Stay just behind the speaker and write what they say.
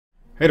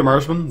Hey there,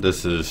 Marsman.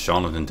 This is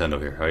Sean of Nintendo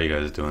here. How you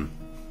guys doing?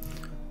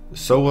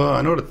 So,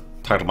 I know the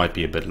title might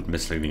be a bit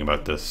misleading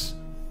about this,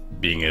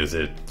 being as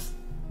it's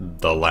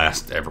the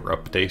last ever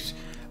update,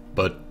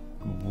 but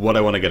what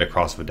I want to get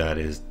across with that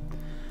is,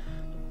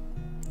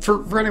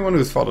 for anyone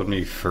who's followed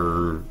me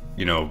for,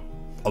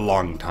 a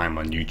long time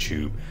on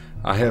YouTube,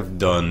 I have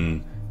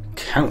done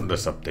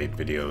countless update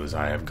videos.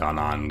 I have gone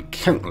on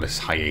countless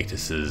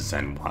hiatuses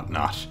and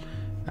whatnot.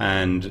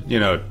 And,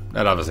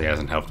 that obviously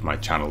hasn't helped my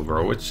channel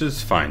grow, which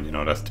is fine,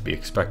 that's to be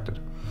expected.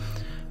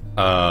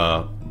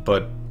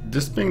 But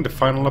this being the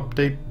final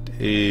update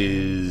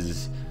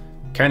is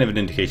kind of an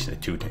indication of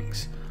two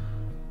things.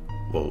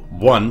 Well,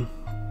 one,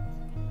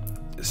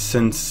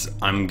 since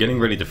I'm getting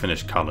ready to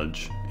finish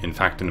college, in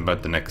fact in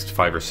about the next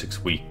 5 or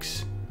 6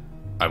 weeks,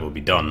 I will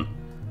be done.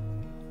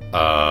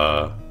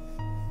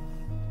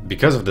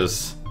 Because of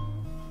this,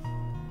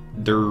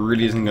 there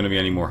really isn't going to be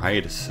any more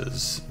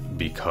hiatuses,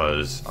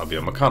 because I'll be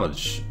on my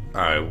college.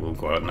 I will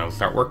go out and I'll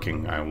start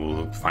working. I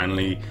will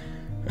finally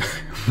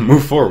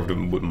move forward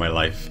with my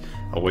life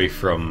away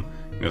from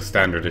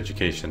standard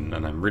education,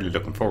 and I'm really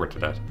looking forward to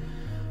that.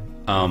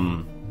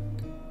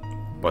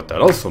 What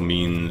that also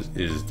means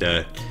is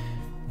that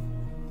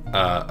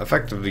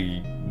effectively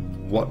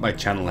what my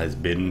channel has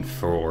been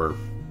for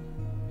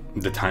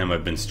the time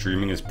I've been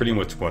streaming is pretty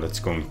much what it's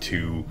going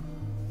to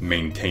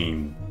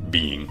maintain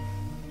being.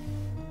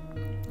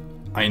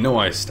 I know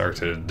I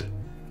started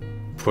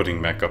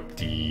putting back up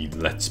the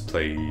Let's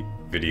Play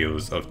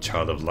videos of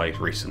Child of Light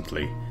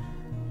recently,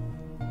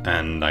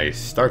 and I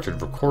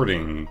started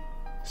recording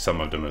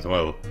some of them as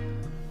well.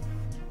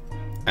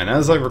 And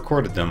as I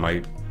recorded them,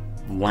 I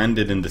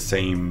landed in the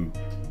same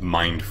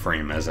mind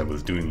frame as I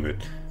was doing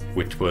it,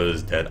 which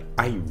was that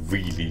I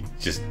really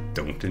just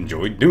don't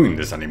enjoy doing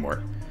this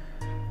anymore.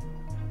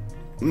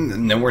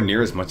 Nowhere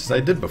near as much as I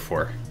did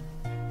before.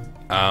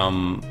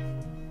 And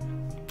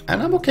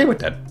I'm okay with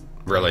that,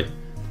 really.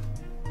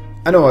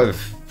 I know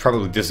I've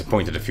probably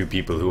disappointed a few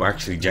people who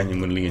actually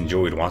genuinely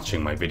enjoyed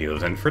watching my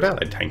videos, and for that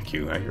I thank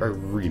you. I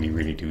really,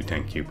 really do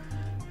thank you.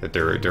 That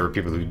there are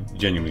people who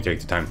genuinely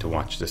take the time to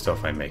watch the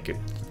stuff I make.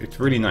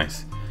 It's really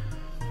nice.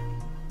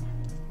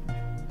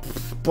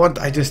 But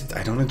I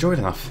don't enjoy it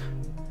enough.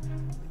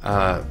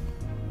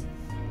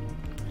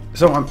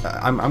 So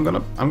I'm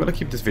gonna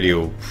keep this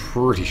video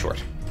pretty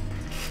short.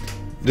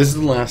 This is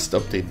the last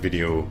update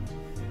video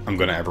I'm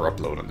gonna ever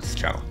upload on this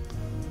channel.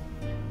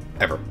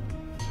 Ever.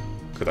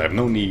 Because I have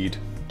no need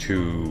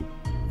to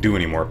do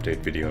any more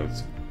update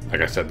videos,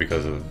 like I said,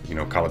 because of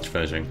college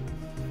finishing,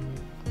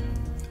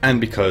 and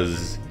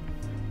because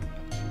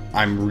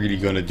I'm really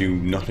gonna do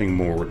nothing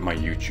more with my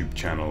YouTube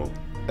channel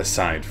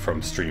aside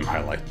from stream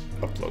highlight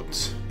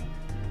uploads,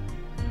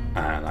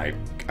 and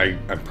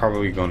I'm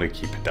probably going to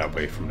keep it that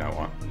way from now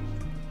on,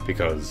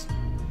 because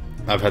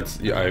I've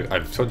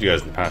told you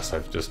guys in the past,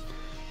 I've just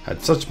had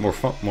much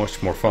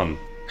more fun.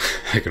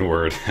 I can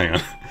word. Hang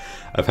on.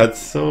 I've had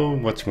so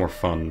much more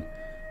fun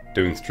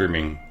doing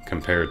streaming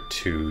compared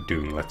to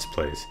doing Let's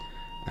Plays,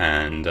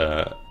 and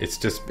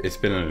it's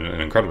been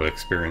an incredible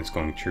experience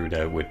going through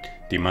that with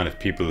the amount of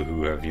people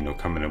who have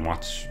come in and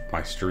watch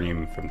my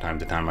stream from time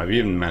to time. I've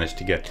even managed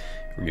to get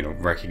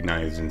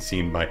recognized and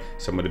seen by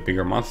some of the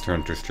bigger Monster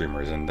Hunter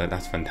streamers, and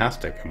that's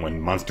fantastic. And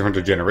when Monster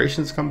Hunter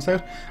Generations comes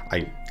out,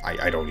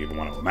 I don't even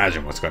want to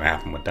imagine what's going to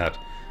happen with that.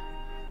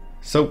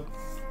 So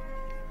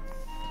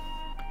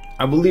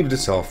I will leave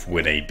this off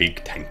with a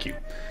big thank you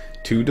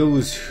to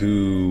those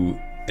who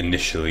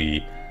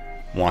initially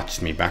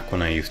watched me back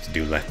when I used to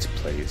do Let's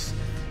Plays.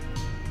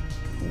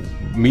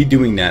 Me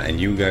doing that and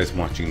you guys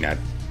watching that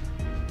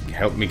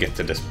helped me get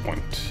to this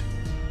point,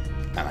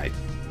 and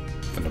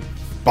from the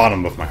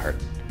bottom of my heart,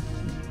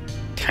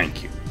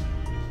 thank you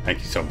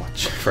so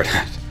much for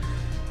that.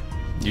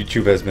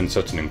 YouTube has been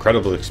such an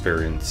incredible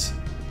experience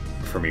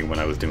for me when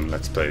I was doing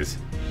Let's Plays,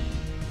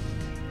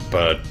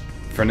 but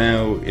for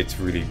now it's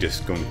really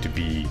just going to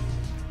be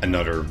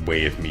another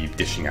way of me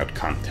dishing out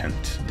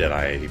content that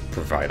I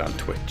provide on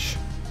Twitch.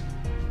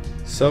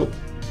 So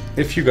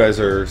if you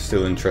guys are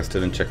still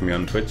interested in checking me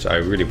on Twitch, I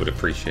really would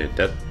appreciate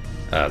that.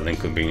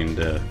 Link will be in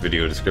the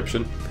video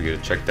description for you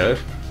to check that out.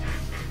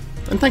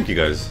 And thank you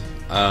guys.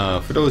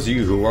 For those of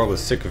you who are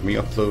always sick of me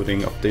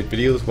uploading update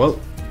videos, well,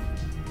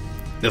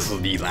 this is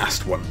the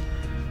last one.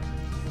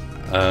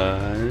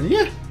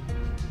 Yeah.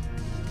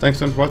 Thanks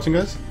so much for watching,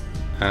 guys.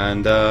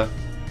 And I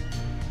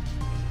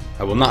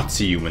will not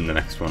see you in the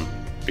next one,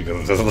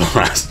 because this is the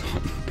last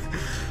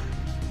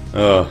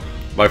one.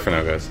 Bye for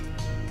now, guys.